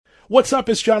What's up?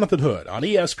 It's Jonathan Hood on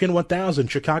ESPN 1000,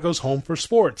 Chicago's home for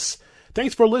sports.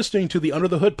 Thanks for listening to the Under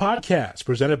the Hood podcast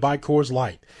presented by Coors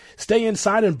Light. Stay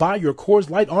inside and buy your Coors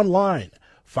Light online.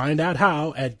 Find out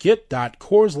how at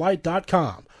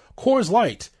get.CoorsLight.com. Coors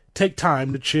Light, take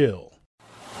time to chill.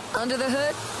 Under the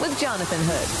Hood with Jonathan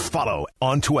Hood. Follow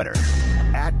on Twitter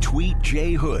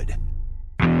 @TweetJHood.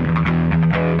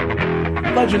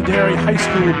 Legendary high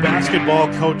school basketball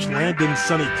coach Landon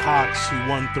Sonny Cox, who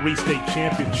won 3 state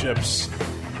championships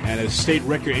and a state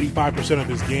record 85% of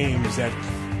his games at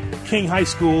King High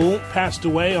School, passed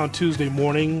away on Tuesday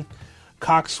morning.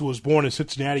 Cox was born in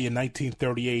Cincinnati in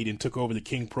 1938 and took over the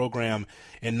King program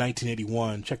in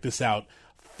 1981. Check this out.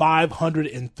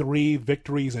 503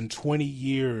 victories in 20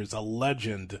 years, a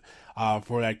legend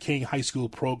for that King High School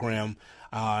program.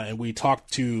 And we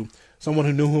talked to someone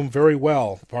who knew him very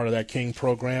well, part of that King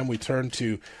program. We turned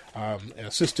to an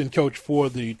assistant coach for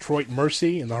the Detroit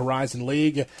Mercy in the Horizon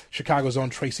League, Chicago's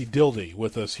own Tracy Dildy,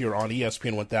 with us here on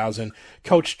ESPN 1000.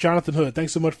 Coach Jonathan Hood,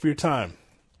 thanks so much for your time.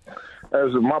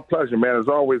 It's my pleasure, man. It's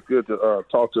always good to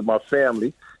talk to my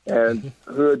family. And,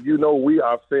 Hood, you know we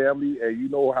are family, and you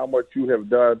know how much you have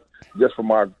done just for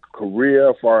my career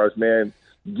as far as, man,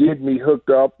 getting me hooked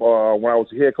up when I was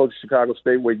the head coach of Chicago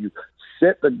State, where you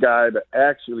sent the guy to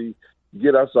actually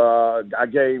get us our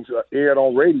games aired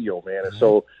on radio, man. And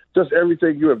so just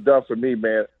everything you have done for me,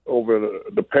 man, over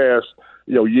the past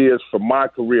years for my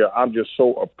career, I'm just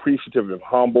so appreciative and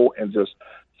humble and just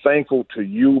thankful to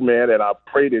you, man, and I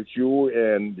pray that you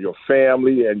and your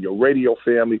family and your radio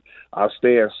family are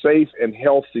staying safe and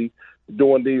healthy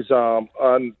during these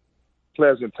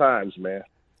unpleasant times, man.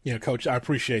 Yeah, Coach, I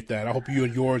appreciate that. I hope you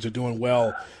and yours are doing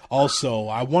well also.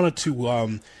 I wanted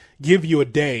to give you a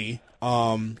day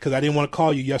because I didn't want to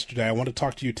call you yesterday. I want to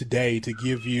talk to you today to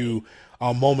give you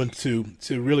a moment to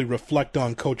really reflect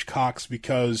on Coach Cox,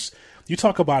 because you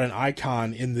talk about an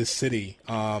icon in this city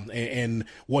and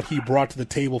what he brought to the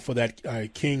table for that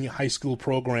King High School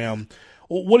program.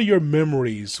 What are your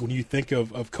memories when you think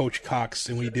of Coach Cox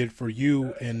and what he did for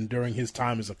you and during his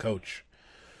time as a coach?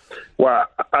 Well,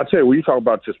 I tell you, when you talk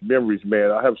about just memories,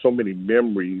 man, I have so many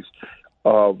memories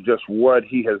of just what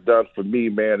he has done for me,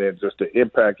 man, and just the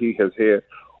impact he has had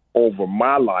over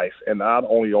my life, and not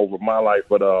only over my life,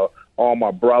 but all my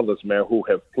brothers, man, who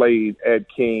have played at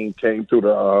King, came through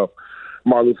the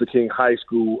Martin Luther King High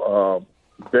School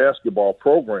basketball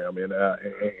program. And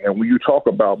when you talk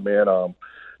about, man, I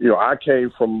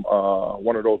came from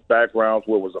one of those backgrounds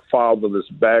where it was a fatherless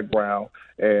background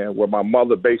and where my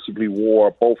mother basically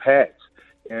wore both hats.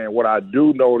 And what I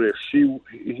do know that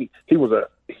he was a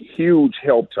huge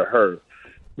help to her,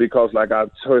 because like I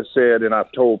said, and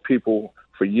I've told people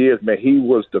for years, man, he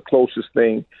was the closest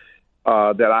thing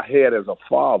that I had as a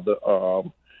father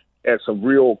at some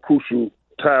real crucial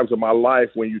times of my life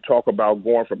when you talk about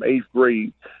going from 8th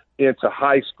grade into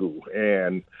high school.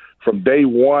 And from day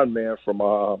one, man, from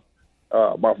my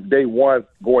day one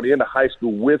going into high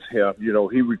school with him,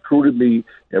 he recruited me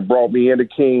and brought me into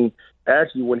King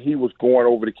actually when he was going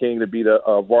over to King to be the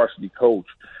varsity coach.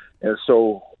 And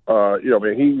so,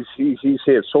 man, he's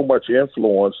had so much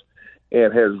influence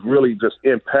and has really just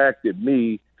impacted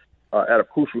me at a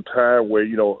crucial time where,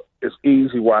 it's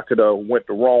easy where I could have went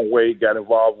the wrong way, got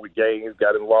involved with gangs,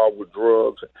 got involved with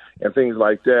drugs and things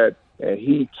like that. And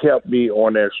he kept me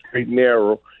on that straight and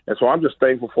narrow. And so I'm just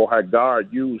thankful for how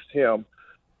God used him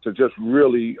to just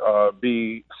really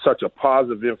be such a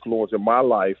positive influence in my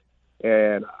life.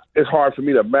 And it's hard for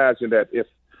me to imagine that if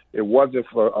it wasn't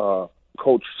for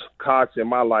Coach Cox in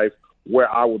my life,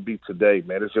 where I would be today,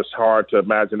 man. It's just hard to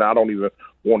imagine. I don't even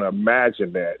want to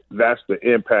imagine that. That's the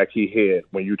impact he had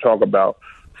when you talk about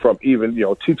from even,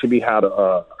 teaching me how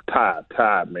to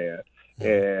tie, man.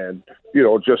 And,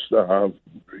 just,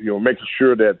 making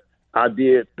sure that I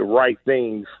did the right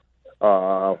things,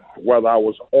 whether I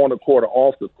was on the court or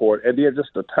off the court. And then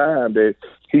just the time that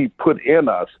he put in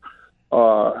us.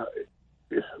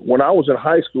 When I was in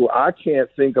high school, I can't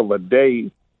think of a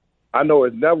day. I know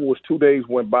it never was 2 days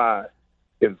went by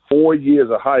in 4 years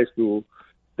of high school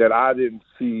that I didn't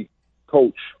see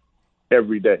Coach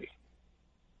every day.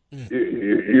 You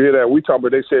hear that? We talk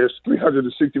about, they say it's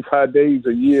 365 days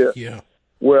a year. Yeah.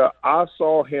 Where I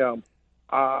saw him,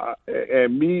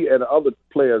 and me and other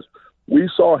players, we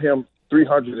saw him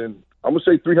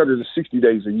 360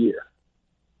 days a year.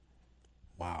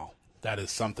 Wow. That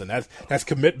is something. That's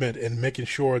commitment and making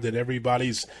sure that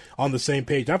everybody's on the same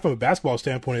page, not from a basketball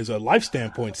standpoint, as a life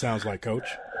standpoint, sounds like,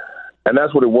 Coach. And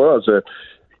that's what it was. In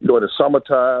the summer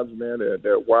times, man,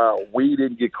 that while we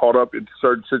didn't get caught up in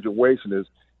certain situations,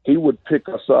 he would pick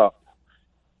us up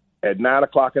at 9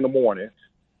 o'clock in the morning.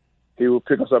 He would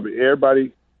pick us up.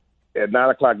 Everybody at 9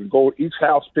 o'clock and go to each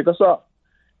house, pick us up.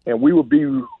 And we would be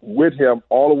with him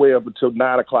all the way up until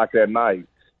 9 o'clock at night.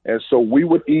 And so we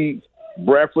would eat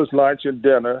breakfast, lunch, and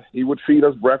dinner. He would feed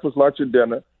us breakfast, lunch, and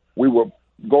dinner. We would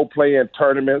go play in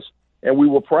tournaments, and we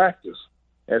would practice.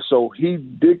 And so he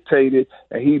dictated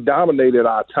and he dominated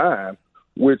our time,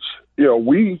 which,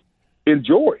 we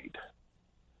enjoyed.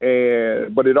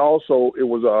 But it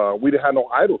was we didn't have no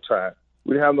idle time.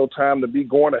 We didn't have no time to be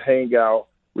going to hang out.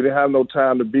 We didn't have no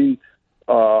time to be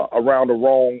around the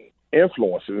wrong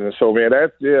influences. And so, man,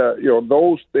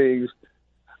 those things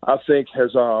I think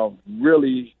has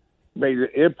really made an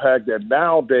impact that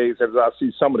nowadays, as I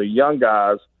see some of the young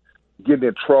guys getting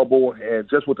in trouble, and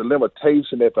just with the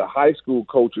limitation at the high school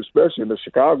coach, especially in the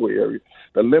Chicago area,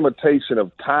 the limitation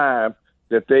of time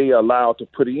that they allowed to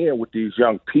put in with these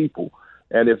young people.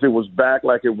 And if it was back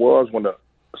like it was when the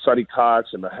Sonny Cox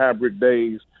and the Hambrick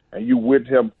days, and you with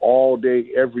him all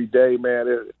day, every day, man,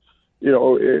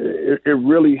 it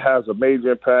really has a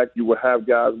major impact. You would have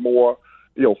guys more,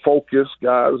 focused,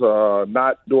 guys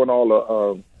not doing all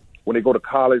the, when they go to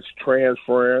college,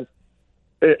 transferring.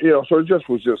 So it just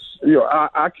was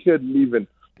I couldn't even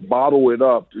bottle it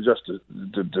up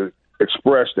to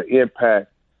express the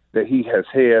impact that he has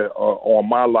had on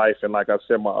my life, and like I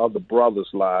said, my other brothers'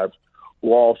 lives,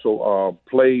 who also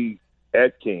played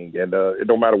at King. And it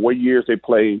don't matter what years they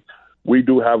played, we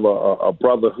do have a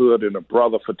brotherhood and a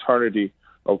brother fraternity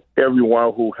of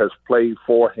everyone who has played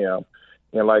for him.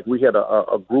 And like we had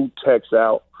a group text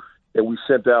out that we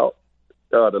sent out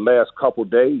the last couple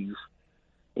days,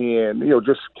 and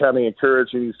just kind of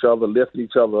encouraging each other, lifting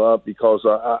each other up, because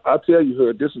I tell you,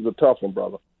 Hood, this is a tough one,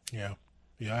 brother. Yeah,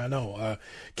 I know.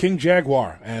 King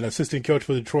Jaguar and assistant coach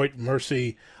for Detroit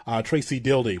Mercy, Tracy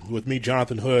Dildy, with me,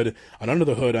 Jonathan Hood, on Under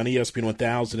the Hood on ESPN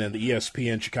 1000 and the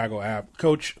ESPN Chicago app.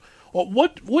 Coach,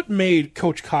 what made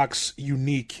Coach Cox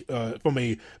unique from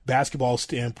a basketball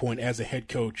standpoint as a head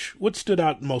coach? What stood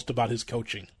out most about his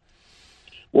coaching?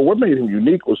 Well, what made him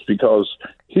unique was because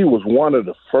he was one of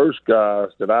the first guys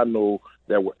that I knew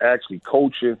that were actually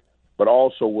coaching, but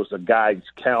also was a guidance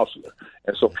counselor.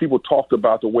 And so people talked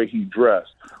about the way he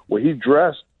dressed. Well, he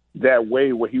dressed that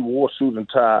way, where he wore a suit and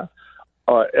tie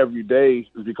every day,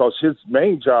 because his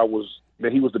main job was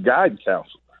that he was the guidance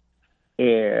counselor.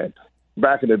 And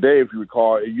back in the day, if you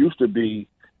recall, it used to be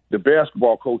the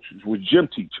basketball coaches were gym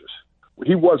teachers.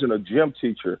 He wasn't a gym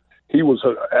teacher. He was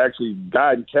actually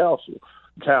guidance counselor.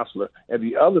 And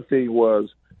the other thing was,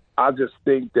 I just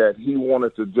think that he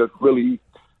wanted to just really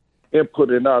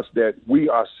input in us that we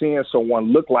are seeing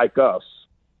someone look like us,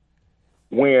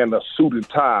 wearing a suit and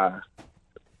tie,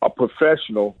 a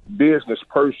professional business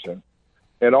person,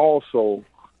 and also,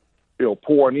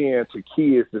 pouring into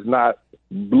kids that's not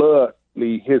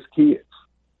bloodly his kids.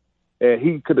 And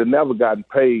he could have never gotten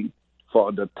paid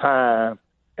for the time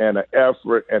and the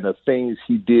effort and the things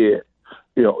he did,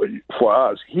 for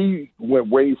us. He went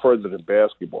way further than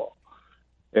basketball.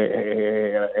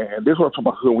 And this is what I'm talking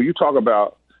about. When you talk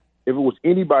about, if it was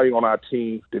anybody on our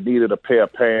team that needed a pair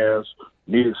of pants,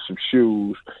 needed some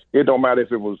shoes, it don't matter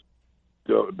if it was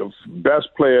the best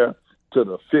player to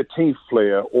the 15th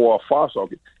player or a foster,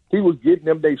 he was getting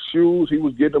them their shoes, he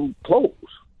was getting them clothes.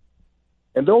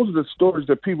 And those are the stories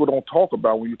that people don't talk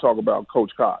about when you talk about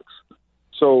Coach Cox.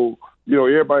 So,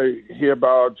 everybody hear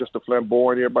about just the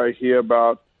flamboyant, everybody hear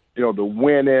about, the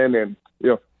winning, and,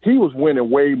 he was winning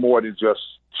way more than just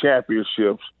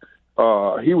championships.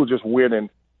 He was just winning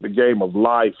the game of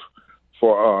life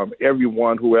for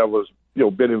everyone who ever,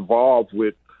 been involved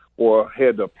with or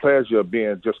had the pleasure of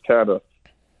being just kind of,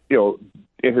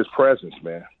 in his presence,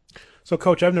 man. So,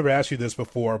 Coach, I've never asked you this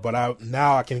before, but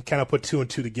now I can kind of put two and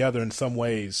two together in some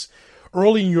ways.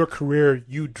 Early in your career,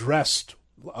 you dressed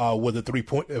with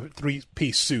a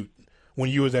three-piece suit when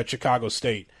you was at Chicago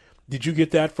State. Did you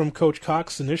get that from Coach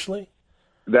Cox initially?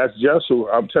 That's just who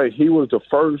I'm telling you. He was the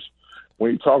first.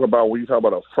 When you talk about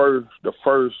the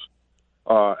first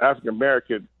African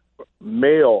American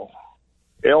male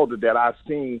elder that I've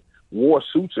seen wore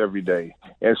suits every day.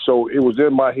 And so it was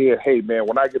in my head, hey, man,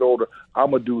 when I get older,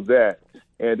 I'm going to do that.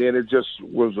 And then it just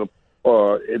was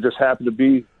it just happened to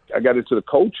be, I got into the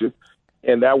coaching,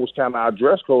 and that was kind of our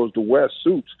dress code, the wear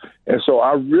suits. And so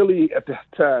I really, at that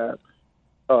time,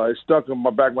 it stuck in my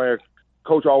back of my head.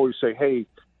 Coach always say, hey,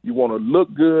 you want to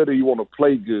look good or you want to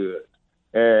play good?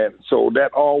 And so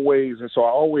that always, and so I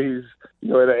always,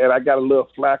 and I got a little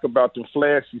flack about them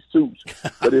flashy suits.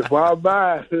 But if I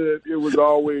buy it, it was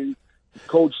always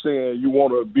Coach saying you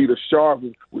want to be the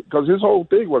sharpest, because his whole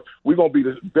thing was we're going to be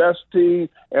the best team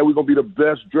and we're going to be the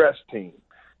best dressed team.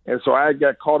 And so I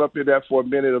got caught up in that for a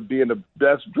minute of being the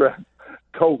best dressed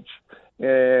coach.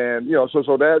 And,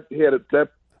 so that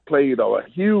played a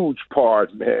huge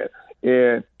part, man,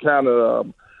 in kind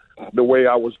of the way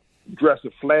I was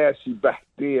dressing flashy back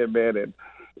then, man. And,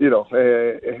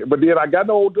 but then I got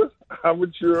older, I'm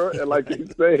mature, and like you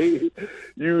say,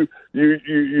 you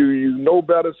know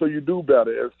better, so you do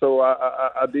better. And so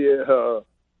I did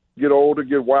get older,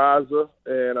 get wiser,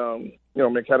 and,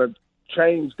 kind of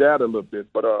change that a little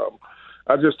bit. But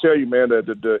I just tell you, man, that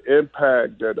the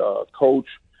impact that Coach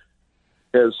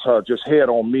has just had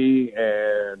on me,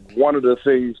 and one of the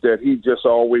things that he just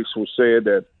always was saying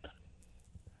that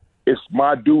it's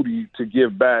my duty to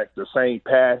give back the same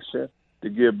passion, to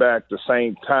give back the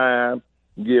same time,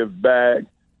 give back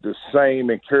the same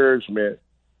encouragement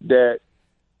that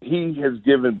he has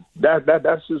given.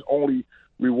 That's his only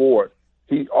reward.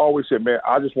 He always said, man,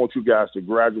 I just want you guys to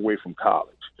graduate from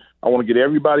college. I want to get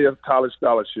everybody a college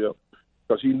scholarship,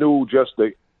 because he knew just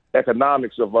the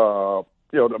economics of,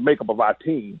 the makeup of our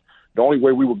team. The only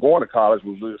way we were going to college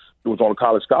was on a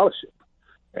college scholarship.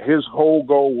 And his whole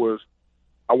goal was,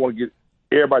 I want to get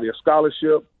everybody a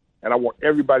scholarship, and I want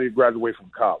everybody to graduate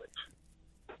from college.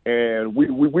 And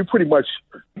we pretty much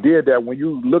did that. When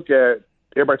you look at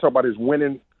everybody talk about his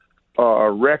winning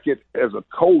record as a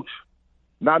coach,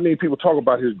 not many people talk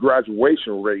about his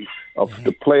graduation rate of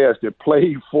the players that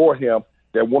played for him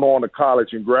that went on to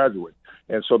college and graduate.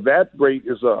 And so that rate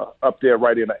is up there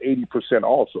right in the 80%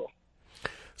 also.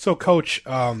 So, Coach,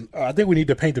 I think we need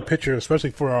to paint the picture,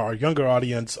 especially for our younger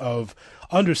audience, of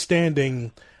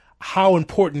understanding how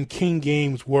important King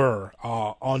games were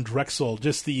on Drexel.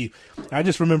 I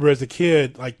just remember as a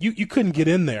kid, like you couldn't get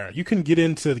in there. You couldn't get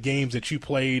into the games that you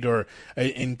played, or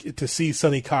to see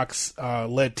Sonny Cox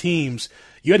led teams.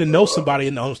 You had to know somebody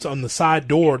on the side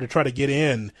door to try to get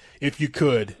in if you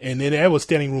could, and then it was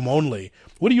standing room only.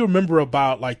 What do you remember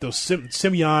about like those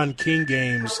Simeon King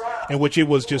games, in which it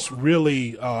was just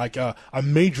really like a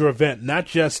major event, not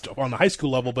just on the high school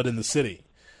level, but in the city?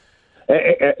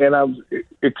 And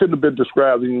it couldn't have been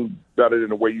described even better than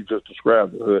the way you just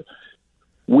described it.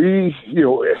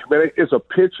 It's a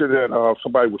picture that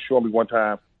somebody was showing me one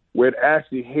time, where it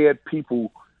actually had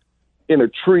people in a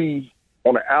tree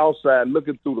on the outside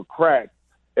looking through the crack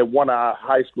at one of our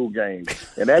high school games.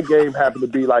 And that game happened to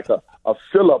be like a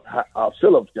Phillips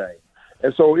game.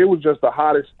 And so it was just the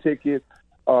hottest ticket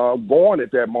going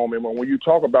at that moment. When you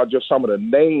talk about just some of the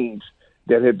names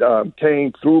that had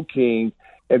came through King,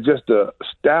 and just the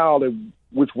style in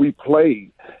which we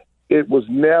played, it was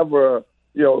never,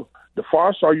 the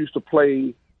Farstar used to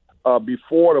play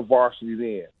before the varsity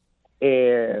then.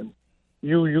 And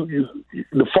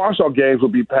the Farstar games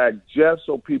would be packed just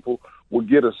so people would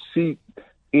get a seat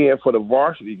in for the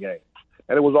varsity games.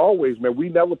 And it was always, man, we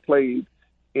never played,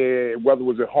 whether it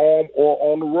was at home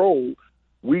or on the road,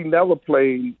 we never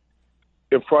played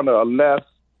in front of a less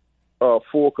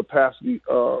full capacity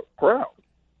crowd.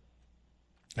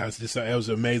 It was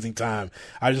an amazing time.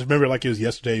 I just remember like it was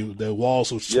yesterday. The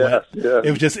walls were sweat. Yes. It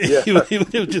was just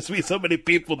it would just be so many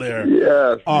people there.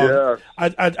 Yes.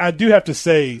 I do have to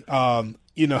say,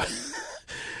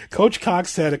 Coach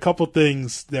Cox had a couple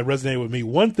things that resonated with me.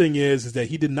 One thing is that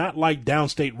he did not like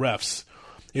downstate refs.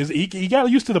 He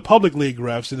got used to the public league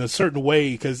refs in a certain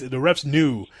way because the refs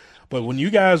knew. But when you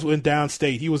guys went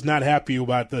downstate, he was not happy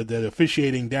about the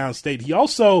officiating downstate. He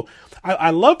also,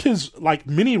 I loved his like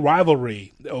mini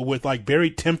rivalry with like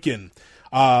Barry Timken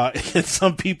and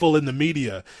some people in the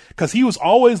media, because he was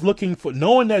always looking for,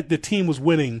 knowing that the team was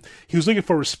winning, he was looking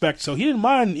for respect. So he didn't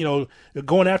mind,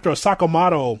 going after a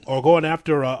Sakamoto or going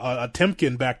after a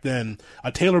Timken back then,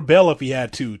 a Taylor Bell if he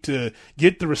had to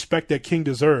get the respect that King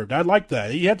deserved. I like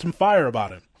that. He had some fire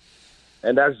about him.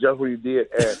 And that's just what he did.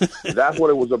 And that's what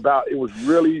it was about. It was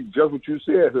really just what you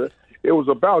said. It was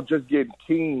about just getting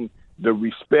King the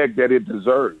respect that it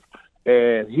deserved.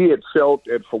 And he had felt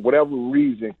that for whatever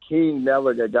reason, King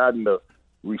never had gotten the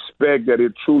respect that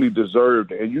it truly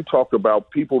deserved. And you talked about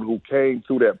people who came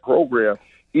through that program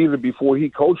even before he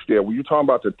coached there. When you talking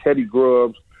about the Teddy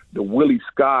Grubbs, the Willie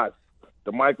Scotts,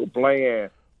 the Michael Bland,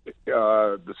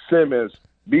 the Simmons,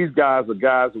 these guys are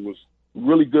guys that was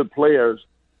really good players.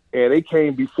 And they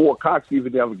came before Cox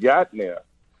even ever got there.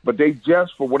 But they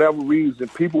just, for whatever reason,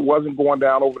 people wasn't going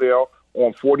down over there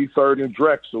on 43rd and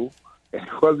Drexel and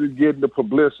wasn't getting the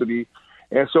publicity.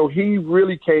 And so he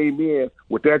really came in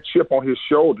with that chip on his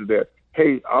shoulder that,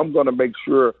 hey, I'm going to make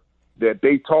sure that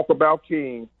they talk about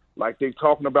King like they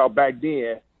talking about back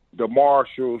then, the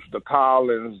Marshalls, the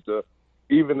Collins,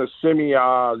 even the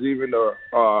Simeons, even the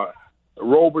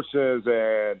Robersons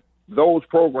and those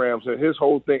programs. And his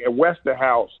whole thing at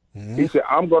Westerhouse, he said,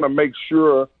 I'm going to make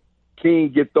sure King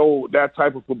get that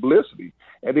type of publicity.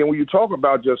 And then when you talk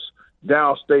about just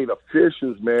downstate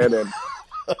officials, man, and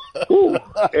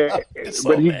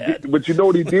but you know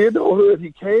what he did though, Hood?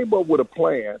 He came up with a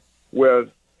plan where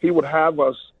he would have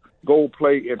us go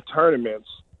play in tournaments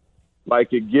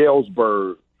like in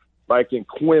Galesburg, like in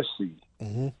Quincy,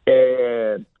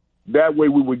 and that way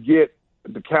we would get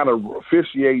the kind of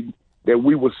officiating that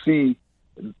we would see,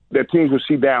 that teams would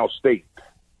see downstate.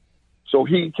 So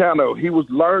he was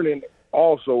learning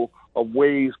also of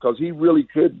ways, because he really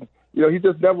couldn't, he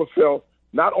just never felt,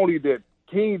 not only that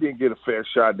King didn't get a fair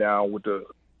shot down with the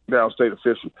downstate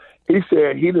officials, he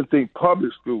said he didn't think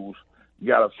public schools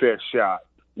got a fair shot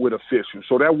with officials.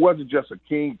 So that wasn't just a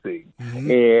King thing.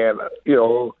 And,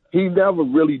 he never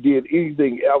really did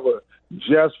anything ever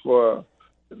just for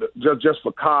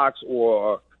Cox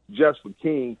or just for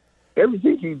King.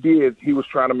 Everything he did, he was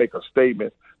trying to make a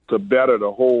statement to better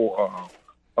the whole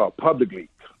public league.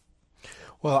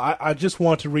 Well, I just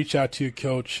want to reach out to you,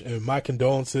 Coach, and my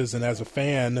condolences. And as a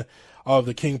fan of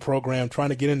the King program, trying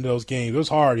to get into those games, it was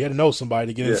hard. You had to know somebody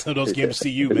to get into those games to see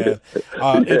you, man.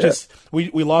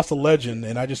 We lost a legend,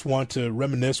 and I just want to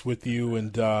reminisce with you.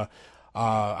 And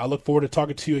I look forward to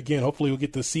talking to you again. Hopefully we'll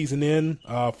get the season in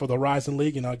for the Horizon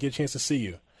League, and I'll get a chance to see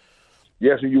you.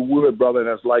 Yes, and you would, brother. And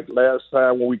that's like last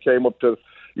time when we came up to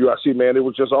UIC, man, it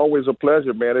was just always a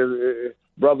pleasure, man.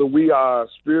 Brother, we are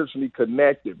spiritually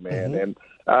connected, man. And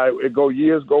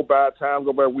years go by, time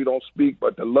go by, we don't speak,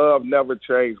 but the love never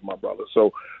changed, my brother.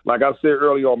 So, like I said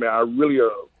earlier on, man, I really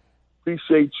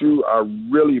appreciate you. I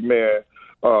really, man,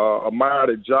 admire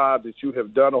the job that you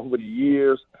have done over the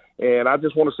years. And I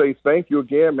just want to say thank you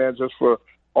again, man, just for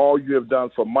all you have done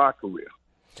for my career.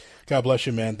 God bless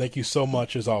you, man. Thank you so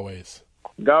much, as always.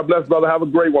 God bless, brother. Have a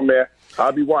great one, man.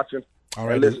 I'll be watching. All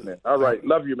right. And listening. All right.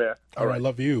 Love you, man. All right.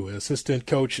 Love you. Assistant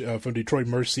coach from Detroit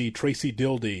Mercy, Tracy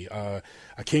Dildy, a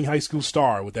King High School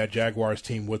star with that Jaguars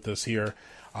team with us here,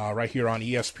 right here on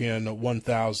ESPN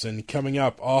 1000. Coming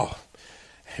up,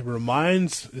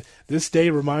 this day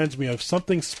reminds me of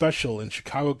something special in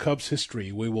Chicago Cubs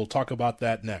history. We will talk about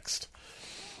that next.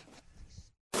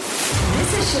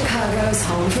 This is Chicago's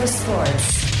home for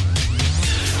sports.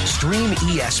 Stream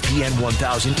ESPN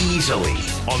 1000 easily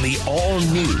on the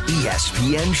all-new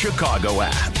ESPN Chicago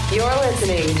app. You're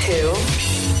listening to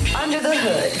Under the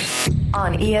Hood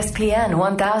on ESPN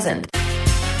 1000.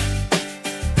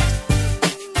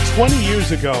 20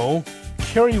 years ago,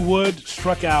 Kerry Wood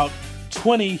struck out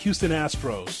 20 Houston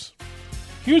Astros.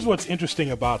 Here's what's interesting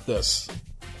about this.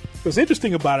 What's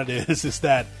interesting about it is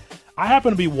that I happen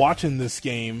to be watching this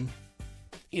game,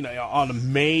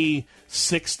 on May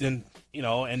 6th and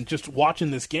just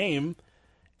watching this game,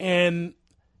 and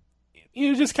it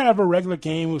was just kind of a regular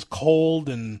game. It was cold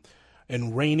and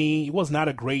rainy. It was not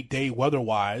a great day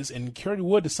weather-wise, and Kerry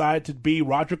Wood decided to be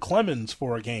Roger Clemens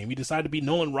for a game. He decided to be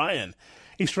Nolan Ryan.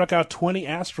 He struck out 20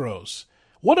 Astros.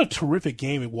 What a terrific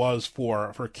game it was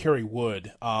for Kerry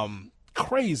Wood.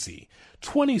 Crazy.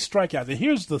 20 strikeouts. And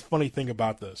here's the funny thing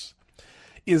about this,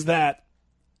 is that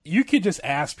you could just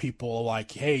ask people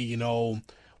like, hey,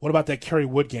 what about that Kerry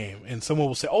Wood game? And someone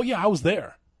will say, oh, yeah, I was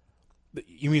there.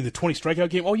 You mean the 20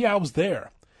 strikeout game? Oh, yeah, I was there.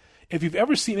 If you've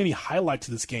ever seen any highlights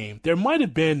of this game, there might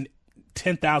have been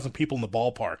 10,000 people in the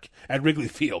ballpark at Wrigley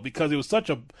Field because it was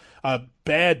such a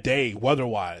bad day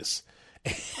weather-wise.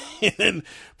 And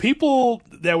people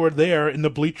that were there in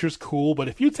the bleachers, cool. But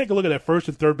if you take a look at that first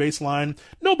and third base line,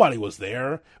 nobody was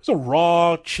there. It was a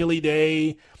raw, chilly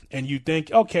day. And you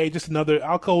think, okay,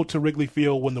 I'll go to Wrigley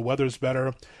Field when the weather's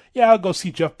better. Yeah, I'll go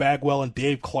see Jeff Bagwell and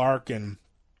Dave Clark, and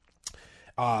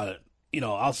I'll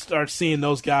start seeing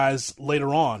those guys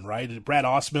later on, right? Brad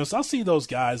Ausmus, I'll see those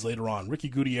guys later on. Ricky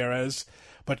Gutierrez.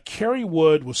 But Kerry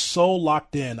Wood was so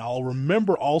locked in. I'll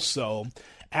remember also,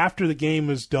 after the game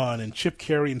is done and Chip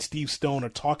Caray and Steve Stone are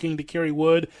talking to Kerry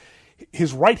Wood,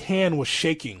 his right hand was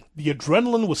shaking. The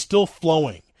adrenaline was still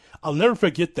flowing. I'll never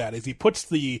forget that. As he puts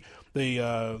the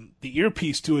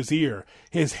earpiece to his ear,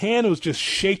 his hand was just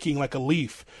shaking like a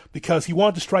leaf because he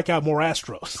wanted to strike out more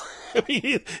Astros. I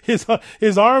mean,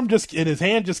 his arm and his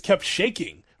hand just kept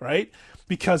shaking, right?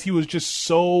 Because he was just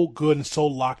so good and so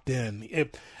locked in.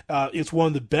 It's one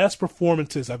of the best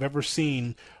performances I've ever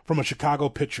seen from a Chicago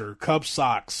pitcher, Cubs,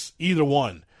 Sox, either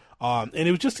one. And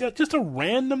it was just a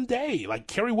random day, like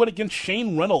Kerry Wood against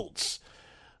Shane Reynolds.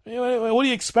 What do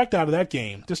you expect out of that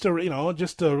game? Just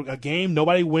a game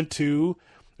nobody went to,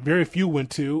 very few went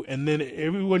to, and then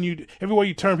everywhere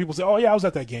you turn, people say, "Oh yeah, I was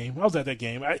at that game.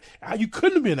 You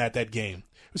couldn't have been at that game.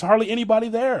 There's hardly anybody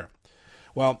there."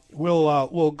 Well,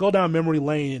 we'll go down memory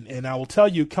lane, and I will tell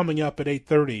you coming up at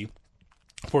 8:30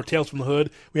 for Tales from the Hood.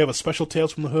 We have a special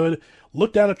Tales from the Hood.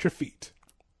 Look down at your feet.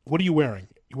 What are you wearing?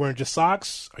 You wearing just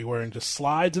socks? Are you wearing just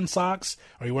slides and socks?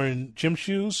 Are you wearing gym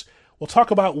shoes? We'll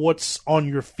talk about what's on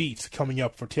your feet coming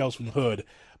up for Tales from the Hood.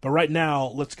 But right now,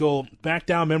 let's go back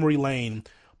down memory lane.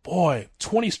 Boy,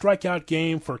 20 strikeout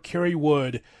game for Kerry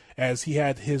Wood as he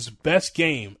had his best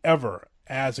game ever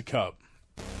as a Cub.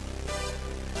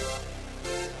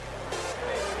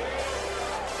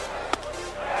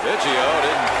 Biggio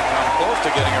didn't come close to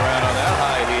getting around on that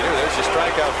high heater. There's your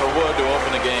strikeout for Wood to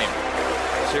open the game.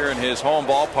 It's here in his home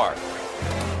ballpark.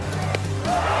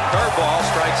 Curveball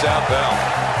strikes out Bell.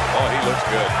 Oh, he looks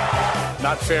good.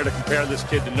 Not fair to compare this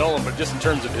kid to Nolan, but just in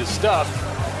terms of his stuff.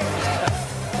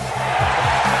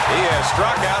 He has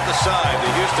struck out the side.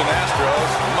 The Houston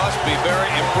Astros must be very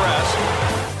impressed.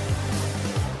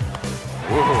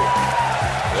 Woo.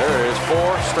 There is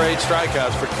 4 straight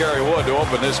strikeouts for Kerry Wood to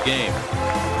open this game.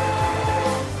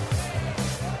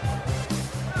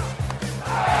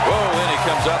 Whoa, then he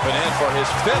comes up and in for his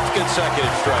 5th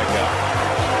consecutive strikeout.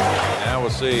 Now we'll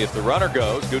see if the runner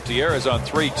goes. Gutierrez on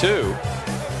 3-2.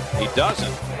 He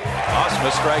doesn't.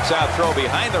 Ausmus strikes out, throw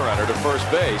behind the runner to first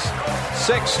base.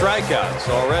 6 strikeouts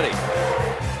already.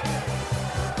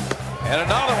 And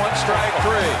another one, strike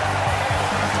 3.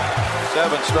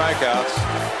 7 strikeouts.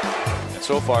 And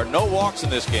so far, no walks in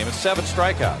this game. It's 7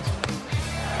 strikeouts.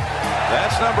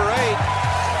 That's number 8.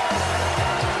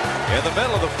 In the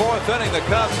middle of the 4th inning, the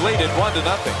Cubs lead it 1-0.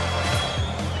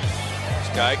 This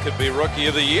guy could be Rookie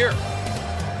of the Year.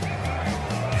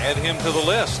 Add him to the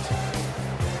list.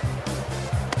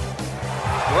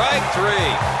 Strike 3.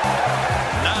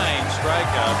 9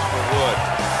 strikeouts for Wood.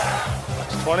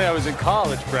 That's 20. I was in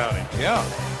college, Brownie. Yeah.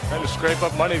 Trying to scrape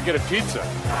up money to get a pizza.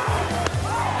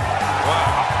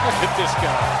 Wow. Look at this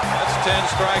guy. That's 10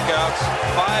 strikeouts.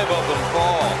 5 of them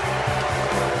fall.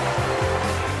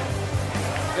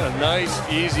 Got a nice,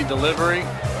 easy delivery.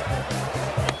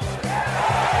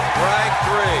 Strike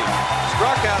 3.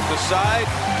 Struck out the side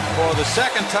for the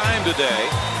 2nd time today.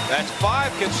 That's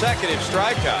 5 consecutive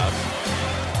strikeouts.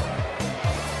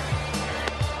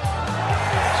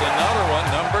 Another one,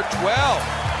 number 12.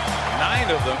 9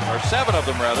 of them, or 7 of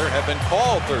them rather, have been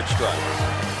called third strikes.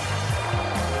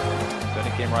 Then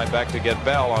he came right back to get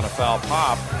Bell on a foul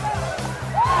pop.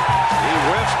 He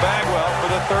whiffs Bagwell for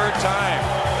the 3rd time.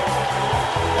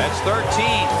 That's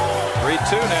 13.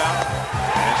 3-2 now.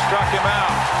 And struck him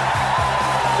out.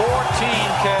 14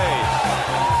 Ks.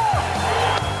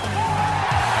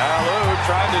 Alou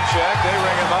trying to check. They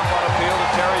ring him up on appeal to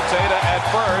Terry Tata at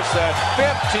first. That's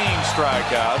 15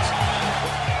 strikeouts.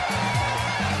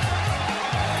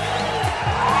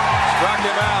 Struck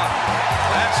him out.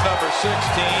 That's number 16.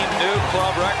 New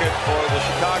club record for the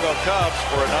Chicago Cubs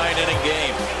for a 9-inning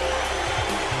game.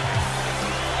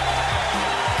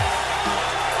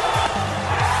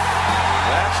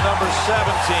 That's number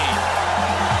 17.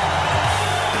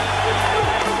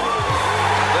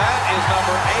 That is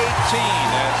number 18.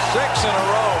 That's 6 in a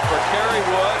row for Kerry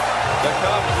Wood. The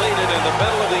Cubs lead it in the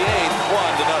middle of the 8th,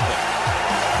 1-0.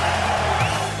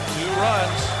 2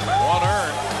 runs, 1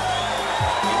 earned.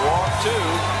 He walked 2.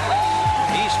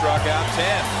 He struck out 10.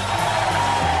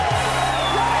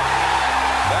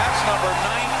 That's number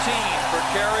 19 for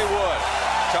Kerry Wood,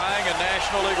 tying a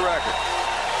National League record.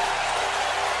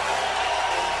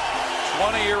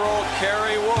 20-year-old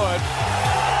Kerry Wood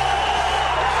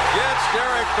gets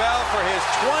Derek Bell for his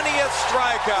 20th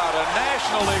strikeout, a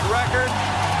National League record.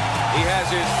 He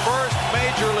has his first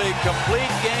Major League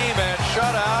complete game and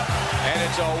shutout, and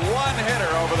it's a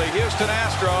 1-hitter over the Houston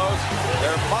Astros.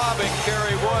 They're mobbing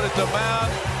Kerry Wood at the mound.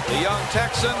 The young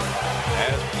Texan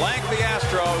has blanked the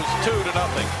Astros 2-0.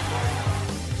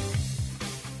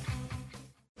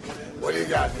 What do you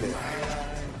got there?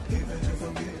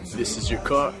 This is your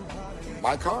car.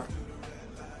 My car?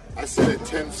 I said a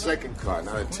 10-second car,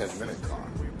 not a 10-minute car.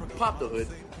 Pop the hood.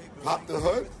 Pop the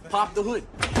hood? Pop the hood.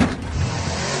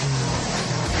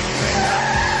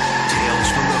 Tales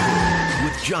from the Hood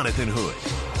with Jonathan Hood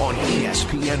on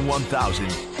ESPN 1000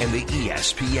 and the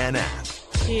ESPN app.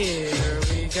 Here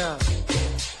we go.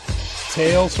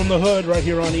 Tales from the Hood right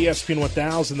here on ESPN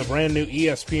 1000, the brand new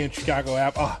ESPN Chicago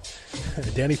app.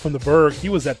 Danny from the Berg, he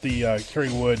was at the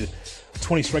Kerry Wood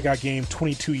 20 strikeout game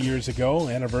 22 years ago,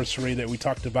 anniversary that we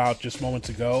talked about just moments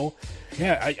ago.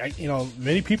 Yeah,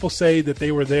 many people say that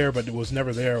they were there, but it was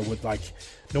never there with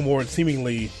no more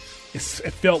seemingly. It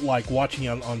felt like watching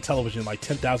on television,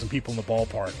 10,000 people in the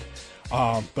ballpark.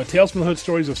 But Tales from the Hood,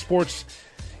 stories of sports,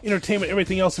 entertainment,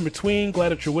 everything else in between. Glad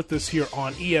that you're with us here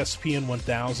on ESPN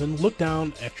 1000. Look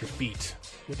down at your feet.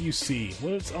 What do you see?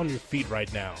 What is on your feet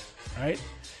right now? Right?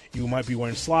 You might be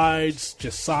wearing slides,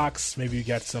 just socks. Maybe you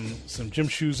got some gym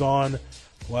shoes on.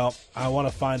 Well, I want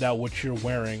to find out what you're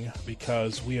wearing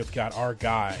because we have got our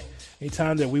guy.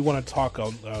 Anytime that we want to talk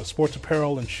sports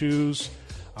apparel and shoes,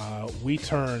 we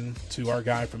turn to our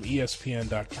guy from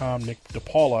ESPN.com, Nick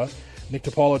DePaula. Nick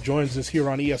DePaula joins us here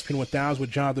on ESPN 1000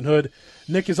 with Jonathan Hood.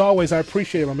 Nick, as always, I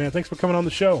appreciate it, my man. Thanks for coming on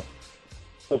the show.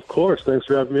 Of course. Thanks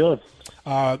for having me on.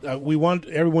 We want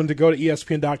everyone to go to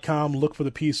ESPN.com, look for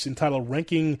the piece entitled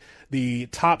Ranking the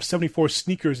Top 74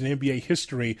 Sneakers in NBA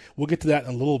History. We'll get to that in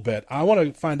a little bit. I want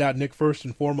to find out, Nick, first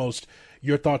and foremost,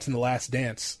 your thoughts on The Last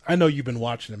Dance. I know you've been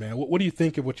watching it, man. What do you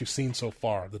think of what you've seen so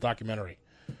far, the documentary?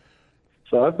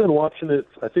 So I've been watching it,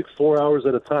 I think, 4 hours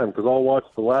at a time because I'll watch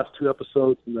the last 2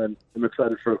 episodes, and then I'm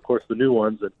excited for, of course, the new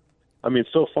ones. And I mean,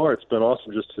 so far it's been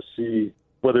awesome just to see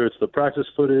whether it's the practice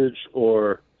footage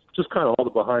or just kind of all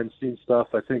the behind-the-scenes stuff.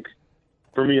 I think,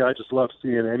 for me, I just love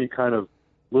seeing any kind of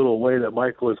little way that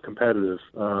Michael is competitive,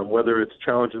 whether it's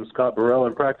challenging Scott Burrell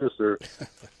in practice or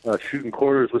shooting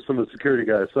quarters with some of the security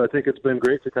guys. So I think it's been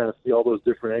great to kind of see all those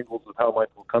different angles of how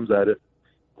Michael comes at it.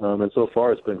 And so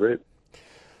far it's been great.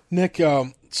 Nick,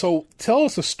 so tell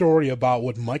us a story about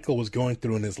what Michael was going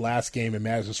through in his last game in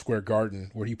Madison Square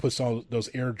Garden, where he puts all those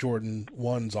Air Jordan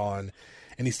 1s on,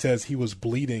 and he says he was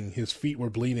bleeding, his feet were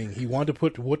bleeding. He wanted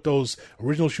to put those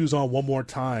original shoes on one more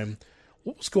time.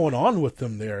 What was going on with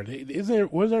them there?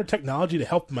 Was there technology to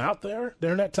help him out there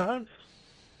during that time?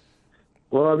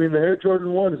 Well, I mean, the Air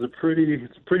Jordan 1 is a pretty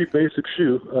basic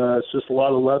shoe. It's just a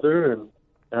lot of leather, and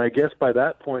I guess by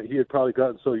that point he had probably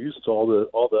gotten so used to all the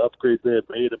upgrades they had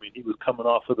made. I mean, he was coming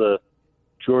off of the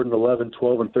Jordan 11,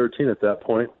 12, and 13 at that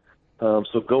point.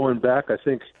 So going back, I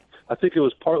think it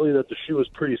was partly that the shoe was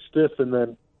pretty stiff, and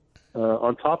then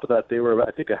on top of that, they were,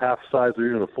 I think, a half size or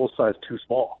even a full size too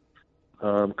small,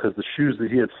 because the shoes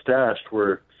that he had stashed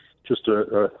were just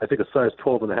I think a size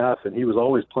 12.5, and he was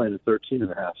always playing at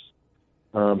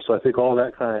 13.5. So I think all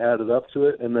that kind of added up to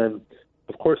it, and then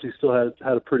of course he still had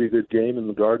a pretty good game in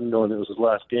the Garden, knowing it was his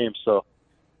last game. So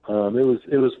it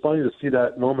was funny to see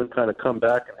that moment kind of come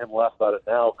back and him laugh about it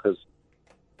now, because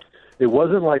it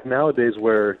wasn't like nowadays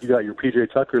where you got your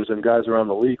PJ Tuckers and guys around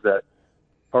the league that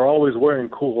are always wearing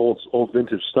cool old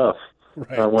vintage stuff.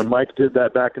 Right. When Mike did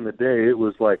that back in the day, it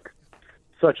was like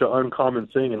such an uncommon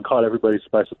thing and caught everybody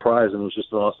by surprise, and it was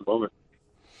just an awesome moment.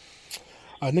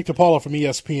 Nick DePaula from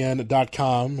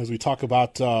ESPN.com as we talk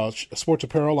about sports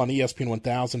apparel on ESPN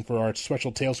 1000 for our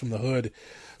special Tales from the Hood.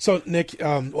 So, Nick,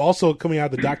 also coming out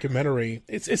of the documentary,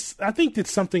 it's I think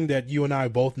it's something that you and I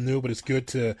both knew, but it's good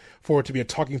for it to be a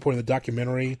talking point in the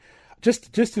documentary.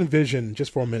 Just envision, just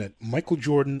for a minute, Michael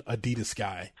Jordan, Adidas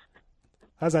guy.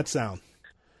 How's that sound?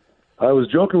 I was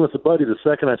joking with a buddy the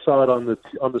second I saw it on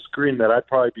the screen that I'd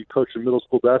probably be coaching middle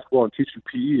school basketball and teaching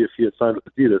PE if he had signed with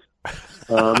Adidas.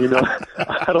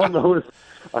 I don't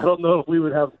know if we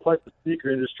would have quite the sneaker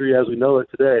industry as we know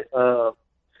it today. So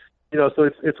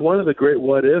it's one of the great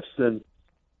what ifs, and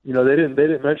they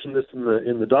didn't mention this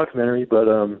in the documentary, but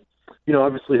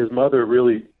obviously his mother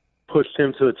really pushed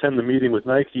him to attend the meeting with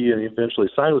Nike, and he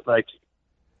eventually signed with Nike.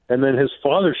 And then his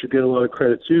father should get a lot of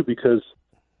credit too, because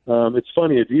it's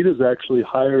funny, Adidas actually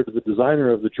hired the designer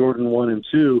of the Jordan 1 and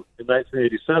 2 in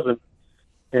 1987,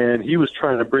 and he was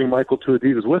trying to bring Michael to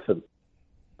Adidas with him.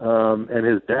 And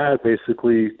his dad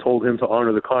basically told him to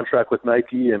honor the contract with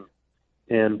Nike and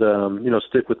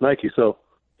stick with Nike. So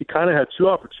he kind of had two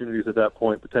opportunities at that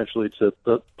point, potentially,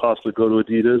 to possibly go to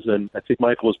Adidas. And I think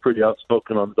Michael was pretty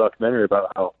outspoken on the documentary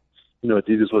about how,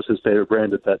 Adidas was his favorite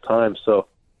brand at that time. So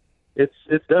it's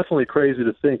definitely crazy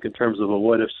to think in terms of a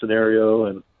what-if scenario.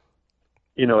 And,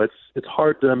 it's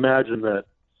hard to imagine that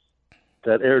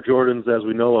Air Jordans, as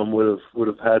we know them, would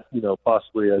have had,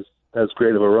 possibly as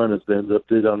great of a run as they ended up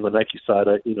did on the Nike side.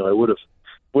 I would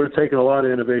have taken a lot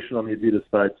of innovation on the Adidas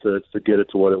side to get it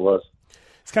to what it was.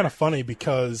 It's kind of funny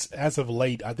because as of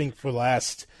late, I think for the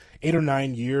last 8 or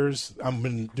 9 years, I've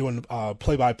been doing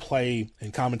play-by-play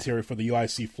and commentary for the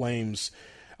UIC Flames,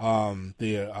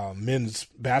 the men's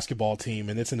basketball team,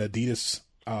 and it's an Adidas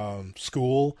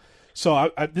school.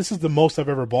 So this is the most I've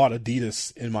ever bought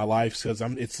Adidas in my life because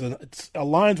it's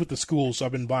aligns with the school. So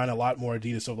I've been buying a lot more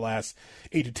Adidas over the last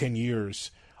 8 to 10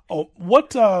 years. Oh,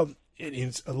 it's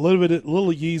a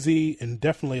little Yeezy and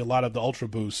definitely a lot of the Ultra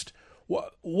Boost.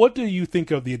 What do you think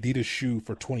of the Adidas shoe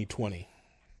for 2020?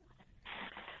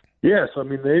 Yes, I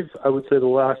mean I would say the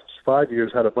last 5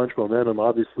 years had a bunch of momentum.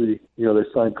 Obviously, they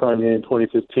signed Kanye in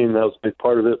 2015, and that was a big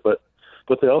part of it. But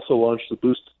they also launched the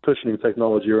Boost cushioning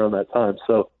technology around that time.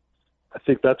 So I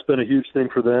think that's been a huge thing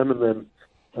for them. And then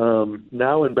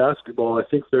now in basketball, I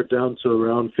think they're down to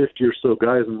around 50 or so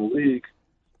guys in the league.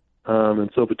 And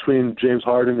so between James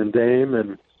Harden and Dame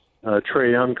and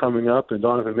Trae Young coming up and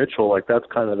Donovan Mitchell, like that's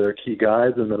kind of their key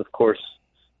guys. And then, of course,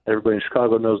 everybody in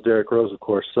Chicago knows Derrick Rose, of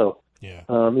course. So,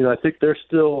 I think they're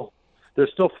still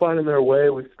finding their way.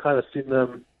 We've kind of seen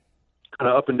them kind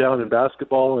of up and down in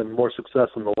basketball and more success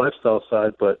on the lifestyle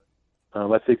side. But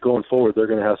I think going forward, they're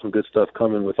going to have some good stuff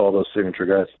coming with all those signature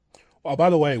guys. Oh, by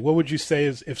the way, what would you say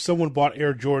is if someone bought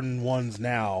Air Jordan 1s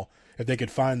now, if they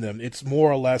could find them, it's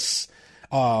more or less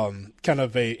kind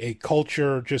of a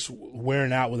culture just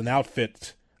wearing out with an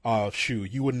outfit shoe.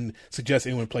 You wouldn't suggest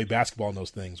anyone play basketball in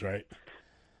those things, right?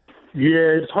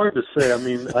 Yeah, it's hard to say. I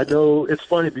mean, I know it's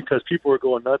funny because people are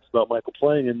going nuts about Michael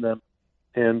playing in them,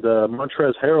 and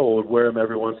Montrezl Harrell would wear them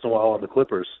every once in a while on the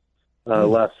Clippers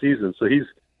last season. So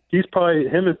he's probably,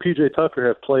 him and PJ Tucker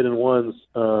have played in ones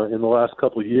in the last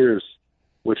couple of years,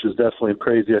 which is definitely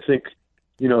crazy. I think,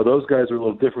 those guys are a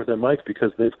little different than Mike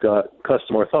because they've got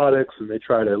custom orthotics and they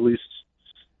try to at least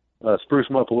spruce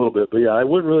them up a little bit. But yeah, I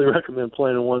wouldn't really recommend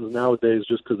playing in ones nowadays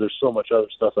just because there's so much other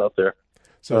stuff out there.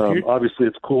 So obviously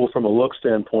it's cool from a look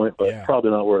standpoint, but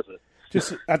probably not worth it.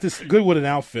 Just at this good with an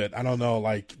outfit, I don't know,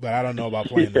 but I don't know about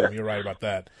playing them. You're right about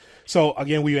that. So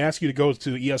again, we ask you to go to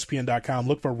ESPN.com,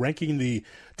 look for ranking the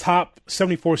top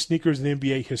 74 sneakers in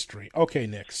NBA history. Okay,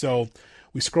 Nick. So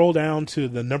we scroll down to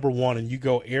the number 1, and you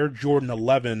go Air Jordan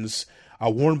 11s,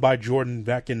 worn by Jordan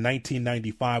back in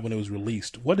 1995 when it was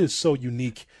released. What is so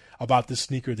unique about this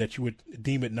sneaker that you would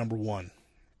deem it number 1?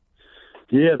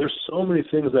 Yeah, there's so many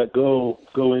things that go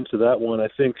into that one. I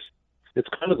think it's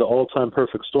kind of the all-time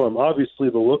perfect storm. Obviously,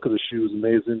 the look of the shoe is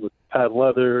amazing with patent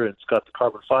leather, and it's got the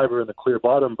carbon fiber and the clear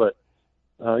bottom. But,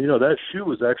 that shoe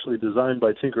was actually designed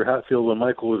by Tinker Hatfield when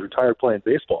Michael was retired playing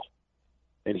baseball.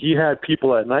 And he had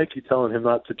people at Nike telling him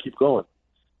not to keep going.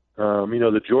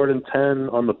 The Jordan 10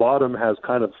 on the bottom has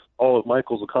kind of all of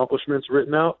Michael's accomplishments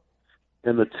written out.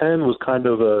 And the 10 was kind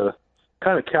of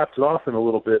capped it off in a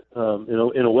little bit,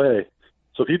 in a way.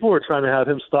 So people were trying to have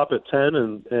him stop at 10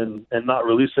 and not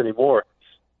release anymore,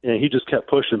 and he just kept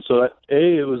pushing. So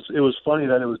it was funny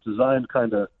that it was designed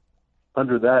kind of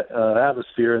under that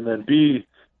atmosphere, and then B,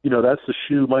 that's the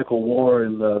shoe Michael wore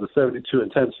in the 72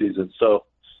 and 10 season. So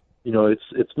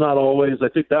it's not always. I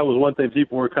think that was one thing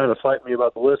people were kind of fighting me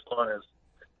about the list on is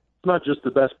it's not just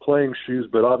the best playing shoes,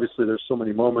 but obviously there's so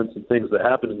many moments and things that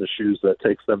happen in the shoes that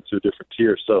takes them to a different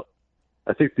tier. So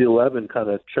I think the 11 kind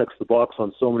of checks the box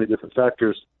on so many different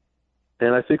factors.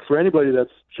 And I think for anybody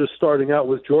that's just starting out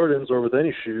with Jordans or with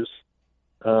any shoes,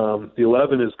 the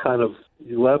 11 is kind of,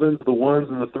 the 11s, the 1s,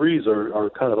 and the 3s are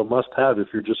kind of a must-have if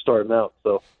you're just starting out.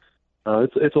 So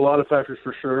it's a lot of factors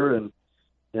for sure. And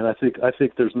I think I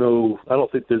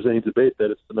don't think there's any debate that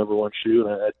it's the number 1 shoe,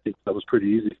 and I think that was pretty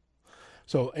easy.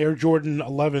 So Air Jordan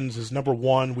 11s is number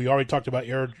 1. We already talked about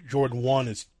Air Jordan 1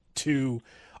 is 2.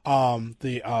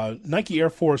 The Nike Air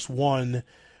Force 1,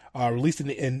 released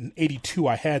in 82,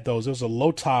 I had those. Those are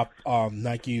low-top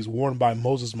Nikes worn by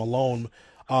Moses Malone.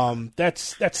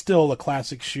 That's still a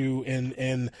classic shoe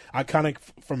and iconic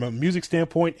from a music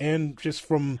standpoint and just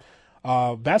from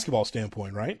basketball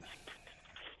standpoint, right?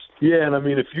 Yeah, and I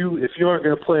mean, if you aren't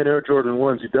going to play in Air Jordan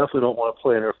 1s, you definitely don't want to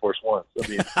play in Air Force 1s. I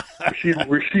mean,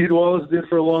 Rasheed Wallace did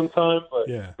for a long time, but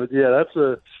yeah,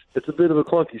 it's a bit of a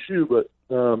clunky shoe, but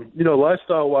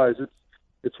lifestyle-wise,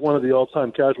 it's one of the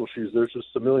all-time casual shoes. There's just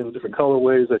a million different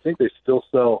colorways. I think they still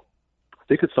sell, I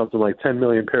think it's something like 10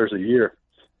 million pairs a year.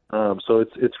 So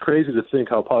it's crazy to think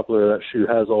how popular that shoe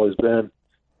has always been.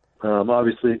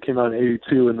 Obviously, it came out in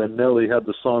 82, and then Nelly had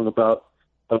the song about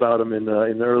him in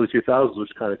the early 2000s,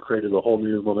 which kind of created a whole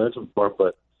new momentum for him.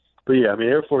 But yeah, I mean,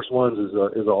 Air Force 1s is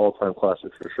an all-time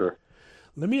classic for sure.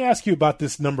 Let me ask you about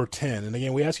this number 10. And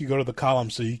again, we ask you to go to the column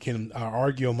so you can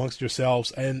argue amongst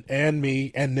yourselves and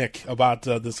me and Nick about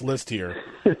this list here.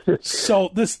 So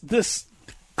this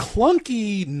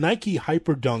clunky Nike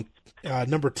Hyperdunk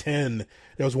number 10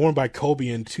 that was worn by Kobe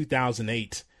in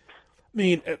 2008. I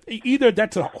mean, either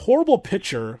that's a horrible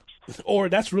picture or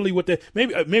that's really what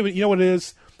maybe you know what it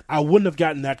is? I wouldn't have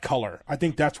gotten that color. I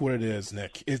think that's what it is,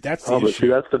 Nick. That's the issue. See,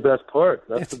 that's the best part.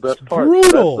 That's the best part.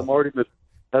 Brutal.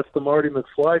 That's the Marty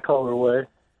McFly colorway,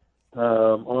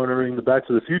 honoring the Back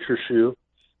to the Future shoe,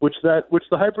 which the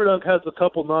Hyperdunk has a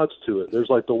couple nods to it. There's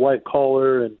like the white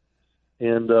collar and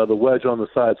the wedge on the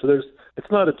side. So it's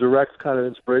not a direct kind of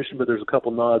inspiration, but there's a couple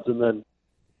nods. And then,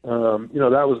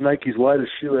 that was Nike's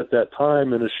lightest shoe at that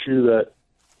time, and a shoe that,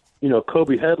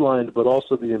 Kobe headlined, but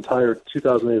also the entire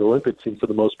 2008 Olympic team for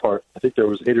the most part. I think there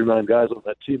was 8 or 9 guys on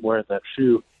that team wearing that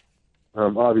shoe.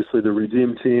 Obviously the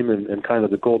Redeem team and kind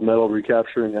of the gold medal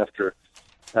recapturing after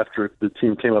the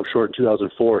team came up short in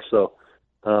 2004. So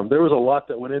there was a lot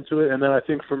that went into it. And then I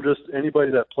think from just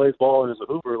anybody that plays ball and is a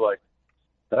hooper, like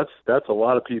that's a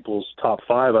lot of people's top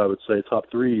 5, I would say,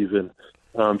 top 3 even,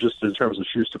 just in terms of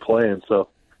shoes to play in. So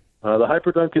the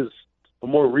Hyperdunk is a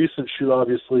more recent shoe,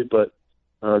 obviously, but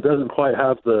it doesn't quite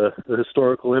have the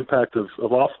historical impact of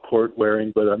off-court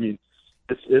wearing. But I mean,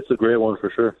 it's a great one for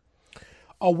sure.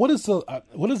 What is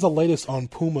the latest on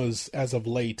Pumas as of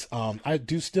late? I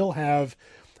do still have.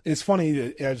 It's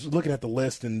funny. I was looking at the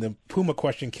list, and the Puma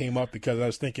question came up because I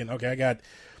was thinking, okay, I got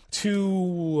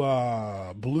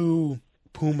 2 blue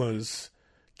Pumas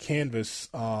canvas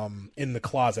in the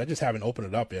closet. I just haven't opened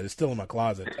it up yet. It's still in my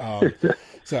closet.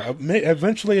 So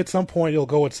eventually, at some point, it'll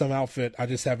go with some outfit. I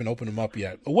just haven't opened them up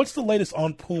yet. What's the latest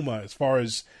on Puma as far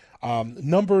as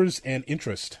numbers and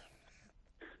interest?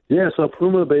 Yeah, so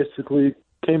Puma basically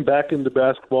came back into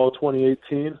basketball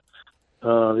 2018.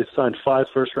 They signed 5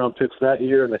 first-round picks that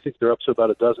year, and I think they're up to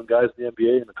about a dozen guys in the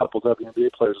NBA and a couple of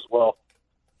WNBA players as well.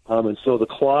 And so the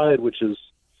Clyde, which is,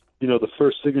 the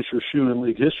first signature shoe in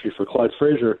league history for Clyde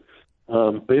Frazier,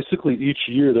 basically each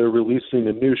year they're releasing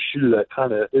a new shoe that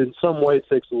kind of, in some way,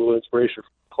 takes a little inspiration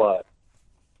from Clyde.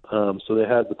 So they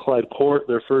had the Clyde Court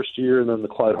their first year, and then the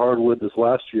Clyde Hardwood this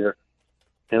last year.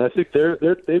 And I think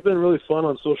they've been really fun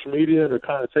on social media, and they're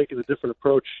kind of taking a different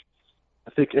approach. I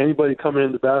think anybody coming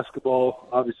into basketball,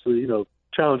 obviously,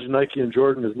 challenging Nike and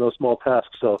Jordan is no small task.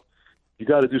 So you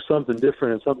got to do something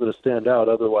different and something to stand out.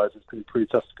 Otherwise, it's going to be pretty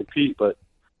tough to compete. But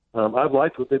I've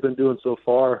liked what they've been doing so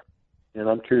far, and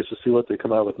I'm curious to see what they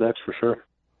come out with next for sure.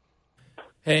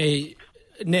 Hey,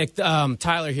 Nick,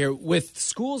 Tyler here. With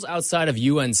schools outside of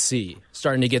UNC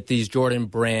starting to get these Jordan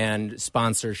brand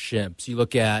sponsorships, you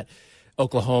look at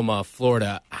Oklahoma,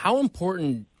 Florida, how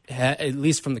important, at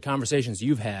least from the conversations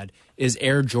you've had, is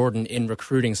Air Jordan in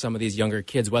recruiting some of these younger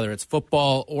kids, whether it's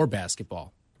football or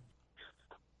basketball?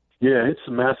 Yeah, it's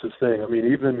a massive thing. I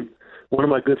mean, even one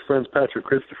of my good friends, Patrick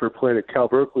Christopher, played at Cal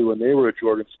Berkeley when they were at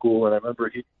Jordan School, and I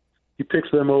remember he picks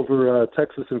them over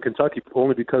Texas and Kentucky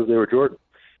only because they were Jordan.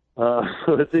 So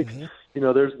I think,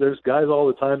 there's guys all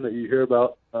the time that you hear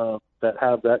about that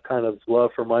have that kind of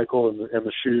love for Michael and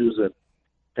the shoes,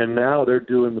 and now they're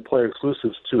doing the player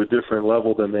exclusives to a different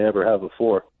level than they ever have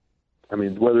before. I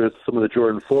mean, whether it's some of the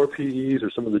Jordan 4 PEs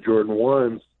or some of the Jordan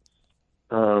 1s,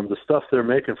 the stuff they're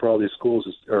making for all these schools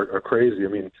are crazy. I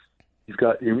mean, you've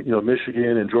got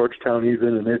Michigan and Georgetown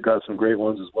even, and they've got some great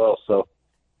ones as well. So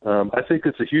I think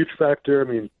it's a huge factor. I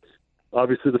mean,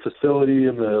 obviously the facility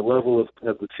and the level of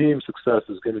the team success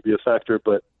is going to be a factor,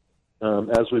 but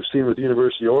as we've seen with the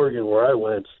University of Oregon where I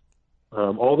went,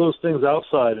 all those things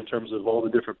outside in terms of all the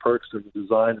different perks and the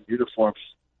design and uniforms,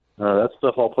 that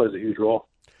stuff all plays a huge role.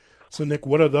 So, Nick,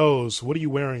 what are those? What are you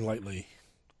wearing lately?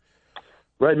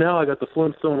 Right now, I got the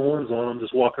Flintstone ones on. I'm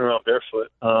just walking around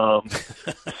barefoot.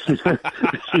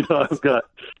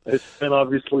 It's been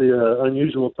obviously an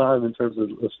unusual time in terms of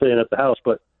staying at the house.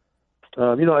 But,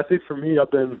 I think for me,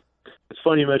 it's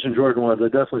funny you mentioned Jordan ones. I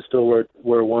definitely still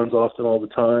wear ones often all the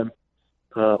time.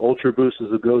 Ultra Boost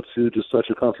is a go-to, just such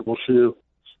a comfortable shoe.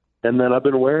 And then I've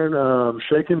been wearing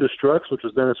Shaken Destructs, which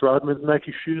is Dennis Rodman's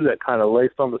Nike shoe that kind of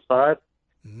lace on the side.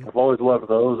 Mm-hmm. I've always loved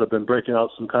those. I've been breaking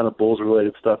out some kind of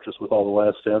Bulls-related stuff just with all the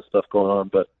Last Dance stuff going on.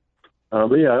 But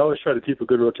yeah, I always try to keep a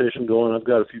good rotation going. I've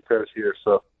got a few pairs here.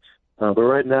 So, but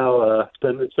right now,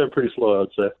 it's been pretty slow, I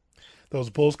would say. Those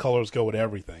Bulls colors go with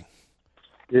everything.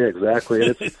 Yeah, exactly.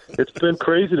 And it's been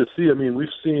crazy to see. I mean,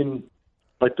 we've seen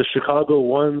like the Chicago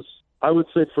ones. I would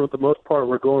say for the most part,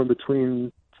 we're going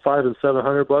between $500 and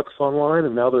 $700 online,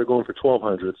 and now they're going for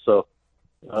 $1,200. So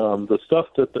the stuff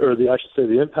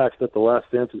the impact that the Last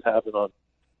Dance is having on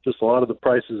just a lot of the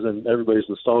prices and everybody's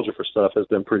nostalgia for stuff has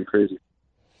been pretty crazy.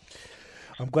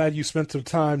 I'm glad you spent some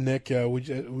time, Nick.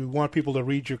 We want people to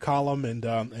read your column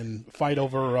and fight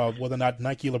over whether or not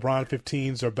Nike LeBron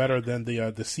 15s are better than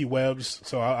the C Webs.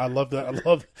 So I love that. I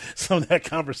love some of that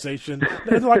conversation.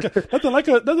 Nothing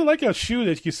like a shoe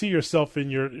that you see yourself in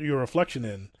your reflection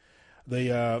in.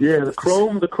 The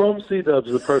Chrome C Dubs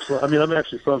is a personal. I mean, I'm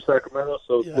actually from Sacramento,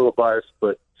 so it's a little biased,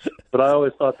 but I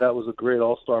always thought that was a great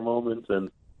All-Star moment, and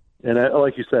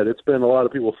like you said, it's been a lot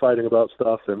of people fighting about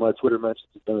stuff, and my Twitter mentions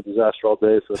have been a disaster all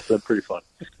day, so it's been pretty fun.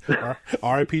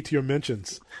 RIP to your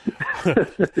mentions.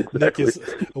 Exactly.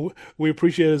 Nick, we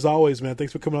appreciate it as always, man.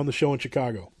 Thanks for coming on the show in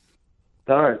Chicago.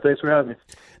 All right, thanks for having me.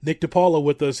 Nick DiPaolo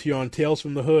with us here on Tales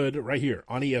from the Hood, right here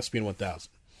on ESPN 1000.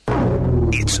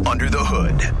 It's Under the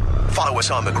Hood. Follow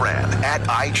us on the gram at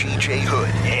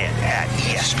IGJHood and at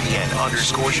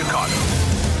ESPN_Chicago.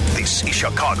 This is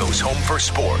Chicago's home for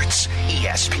sports,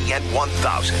 ESPN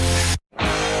 1000.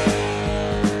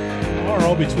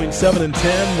 Tomorrow between 7 and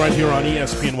 10 right here on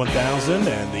ESPN 1000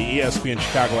 and the ESPN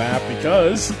Chicago app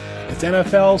because it's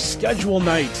NFL schedule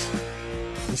night.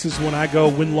 This is when I go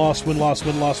win-loss, win-loss,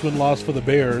 win-loss, win-loss for the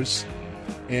Bears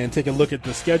and take a look at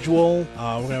the schedule. We're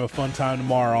going to have a fun time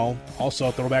tomorrow. Also,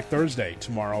 Throwback Thursday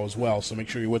tomorrow as well, so make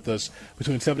sure you're with us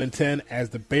between 7 and 10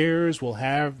 as the Bears will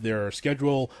have their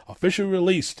schedule officially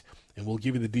released, and we'll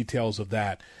give you the details of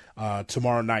that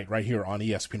tomorrow night right here on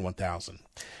ESPN 1000.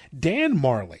 Dan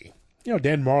Marley.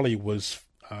 Dan Marley was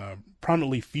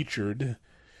prominently featured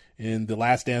in the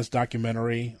Last Dance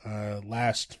documentary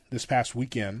this past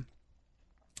weekend.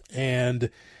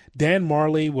 And Dan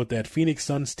Marley with that Phoenix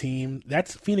Suns team,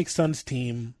 that's Phoenix Suns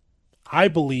team. I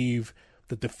believe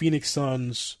that the Phoenix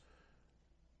Suns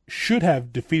should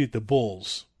have defeated the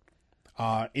Bulls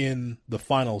in the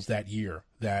finals that year,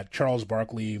 that Charles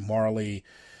Barkley, Marley,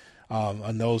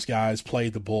 and those guys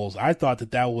played the Bulls. I thought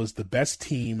that was the best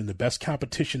team and the best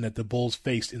competition that the Bulls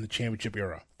faced in the championship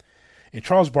era. And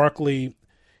Charles Barkley,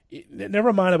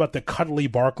 never mind about the cuddly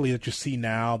Barkley that you see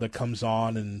now that comes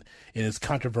on and is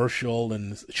controversial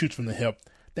and shoots from the hip.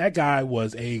 That guy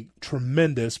was a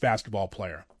tremendous basketball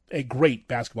player, a great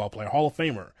basketball player, Hall of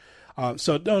Famer.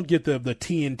 So don't get the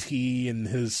TNT and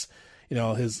his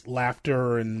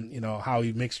laughter and how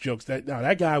he makes jokes.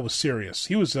 That guy was serious.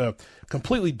 He was a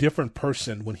completely different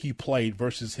person when he played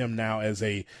versus him now as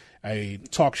a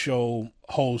talk show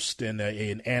host and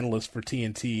an analyst for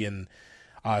TNT and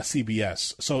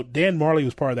CBS. So Dan Marley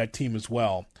was part of that team as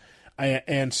well.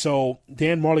 And so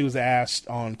Dan Marley was asked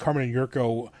on Carmen and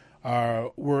Yurko,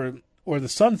 were the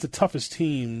Suns the toughest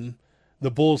team the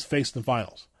Bulls faced in the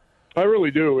finals? I really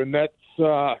do, and that's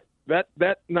that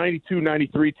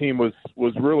 92-93 team was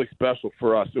really special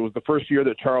for us. It was the first year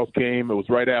that Charles came. It was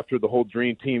right after the whole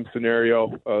Dream Team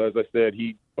scenario. As I said,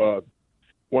 he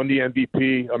won the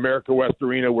MVP. America West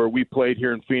Arena, where we played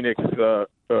here in Phoenix,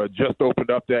 just opened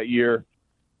up that year.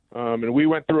 And we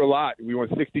went through a lot. We won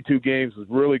 62 games, was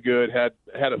really good, had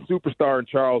a superstar in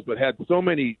Charles, but had so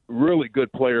many really good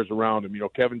players around him.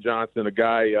 Kevin Johnson, a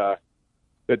guy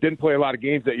that didn't play a lot of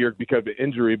games that year because of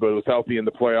injury, but was healthy in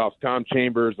the playoffs. Tom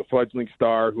Chambers, a fledgling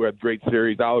star who had great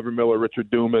series. Oliver Miller, Richard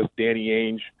Dumas, Danny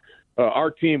Ainge. Our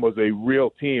team was a real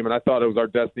team, and I thought it was our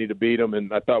destiny to beat them,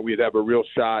 and I thought we'd have a real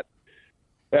shot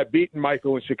at beating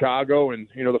Michael in Chicago. And,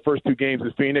 the first two games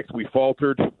in Phoenix, we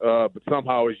faltered. But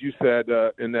somehow, as you said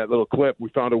in that little clip, we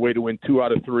found a way to win 2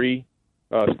 out of 3,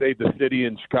 saved the city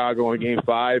in Chicago in Game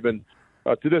 5. And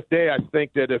to this day, I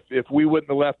think that if we wouldn't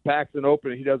have left Paxson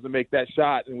open and he doesn't make that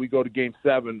shot and we go to Game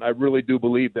 7, I really do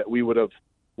believe that we would have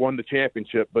won the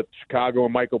championship. But Chicago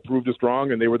and Michael proved us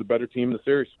wrong, and they were the better team in the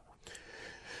series.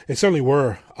 They certainly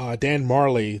were. Dan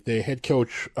Marley, the head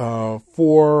coach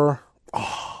for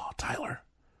Tyler.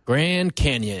 Grand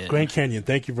Canyon. Grand Canyon.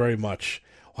 Thank you very much.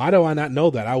 Why do I not know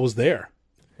that? I was there.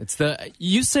 It's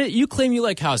you claim you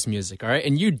like house music, all right,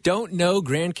 and you don't know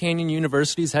Grand Canyon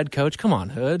University's head coach. Come on,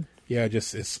 Hood. Yeah,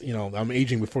 I'm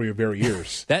aging before your very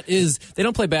ears. They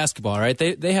don't play basketball, right?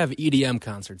 They have EDM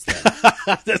concerts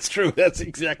there. That's true. That's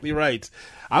exactly right.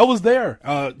 I was there.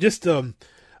 It's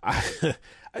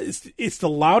the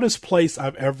loudest place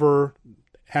I've ever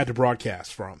had to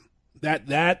broadcast from.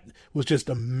 That was just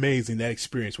amazing, that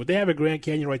experience. What they have at Grand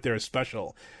Canyon right there is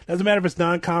special. Doesn't matter if it's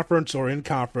non-conference or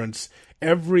in-conference.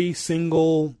 Every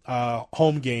single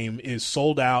home game is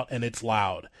sold out and it's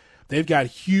loud. They've got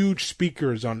huge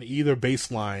speakers on either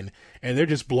baseline, and they're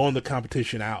just blowing the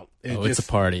competition out. It's a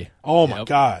party. Oh, my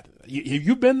God. Have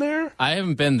you been there? I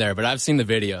haven't been there, but I've seen the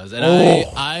videos. And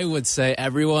I would say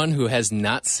everyone who has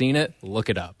not seen it, look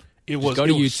it up. Go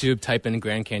to YouTube, type in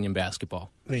Grand Canyon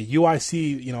basketball.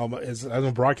 UIC, as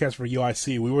a broadcast for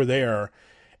UIC, we were there,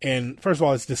 and first of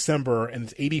all, it's December, and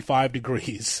it's 85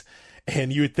 degrees,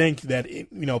 and you would think that,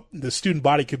 the student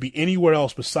body could be anywhere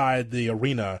else beside the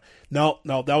arena. No,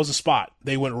 that was a spot.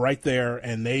 They went right there,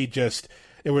 and they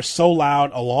were so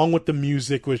loud, along with the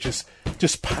music was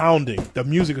just pounding. The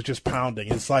music was just pounding.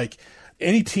 It's like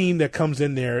any team that comes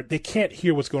in there, they can't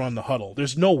hear what's going on in the huddle.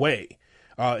 There's no way.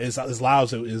 As loud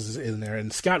as it is in there.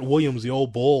 And Scott Williams, the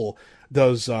old Bull,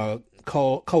 does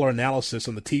color analysis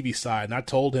on the TV side. And I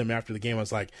told him after the game, I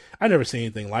was like, I never seen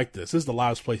anything like this. This is the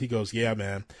loudest place. He goes, yeah,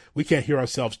 man, we can't hear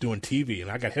ourselves doing TV. And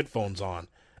I got headphones on.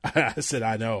 I said,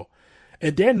 I know.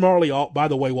 And Dan Marley, by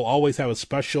the way, will always have a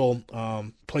special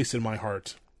place in my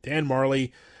heart. Dan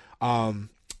Marley,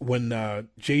 when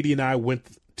JD and I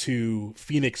went to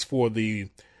Phoenix for the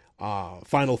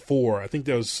Final Four, I think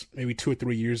that was maybe 2 or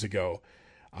 3 years ago.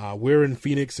 We're in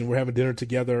Phoenix and we're having dinner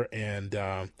together,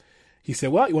 and he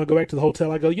said, well, you want to go back to the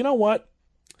hotel? I go, you know what,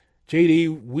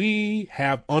 JD, we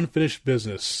have unfinished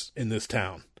business in this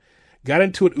town. Got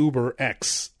into an Uber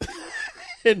X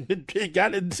and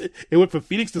it went from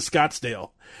Phoenix to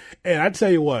Scottsdale. And I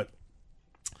tell you what,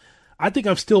 I think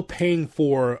I'm still paying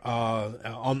for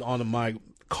on my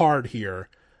card here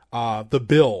the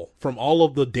bill from all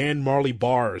of the Dan Marley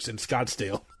bars in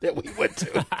Scottsdale that we went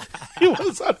to. It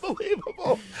was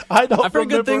unbelievable. I've heard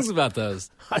good things about those.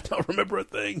 I don't remember a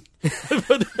thing.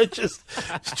 But just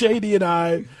JD and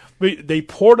I, they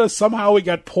poured us. Somehow we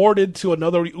got poured into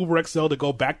another Uber XL to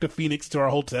go back to Phoenix to our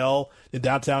hotel in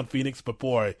downtown Phoenix. But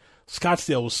boy,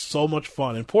 Scottsdale was so much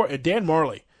fun. And Dan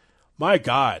Marley, my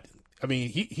God. I mean,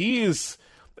 he is.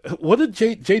 What did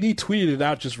JD tweeted it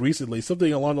out just recently?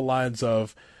 Something along the lines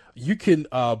of, you can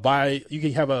redo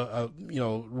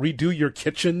your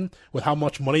kitchen with how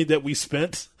much money that we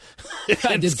spent.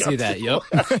 I did see that. Yep.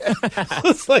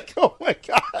 It's like, oh my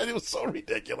God, it was so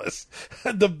ridiculous.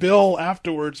 And the bill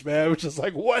afterwards, man, was just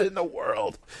like, what in the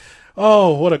world?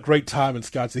 Oh, what a great time in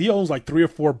Scottsdale. He owns like 3 or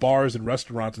 4 bars and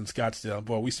restaurants in Scottsdale.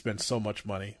 Boy, we spent so much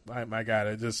money. My God,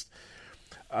 it just.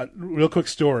 Real quick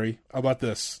story about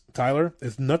this, Tyler.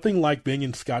 It's nothing like being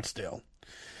in Scottsdale,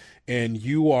 and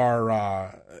you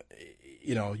are,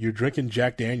 you're drinking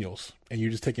Jack Daniels, and you're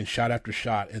just taking shot after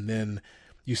shot, and then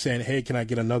you saying, "Hey, can I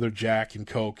get another Jack and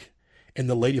Coke?" And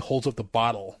the lady holds up the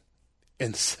bottle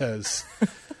and says,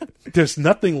 "There's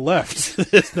nothing left.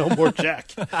 There's no more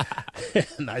Jack."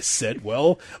 And I said,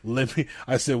 "Well,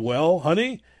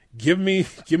 honey." Give me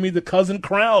the cousin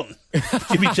crown.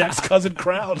 Give me Jack's cousin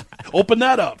crown. Open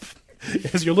that up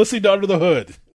as you're listening to Under the Hood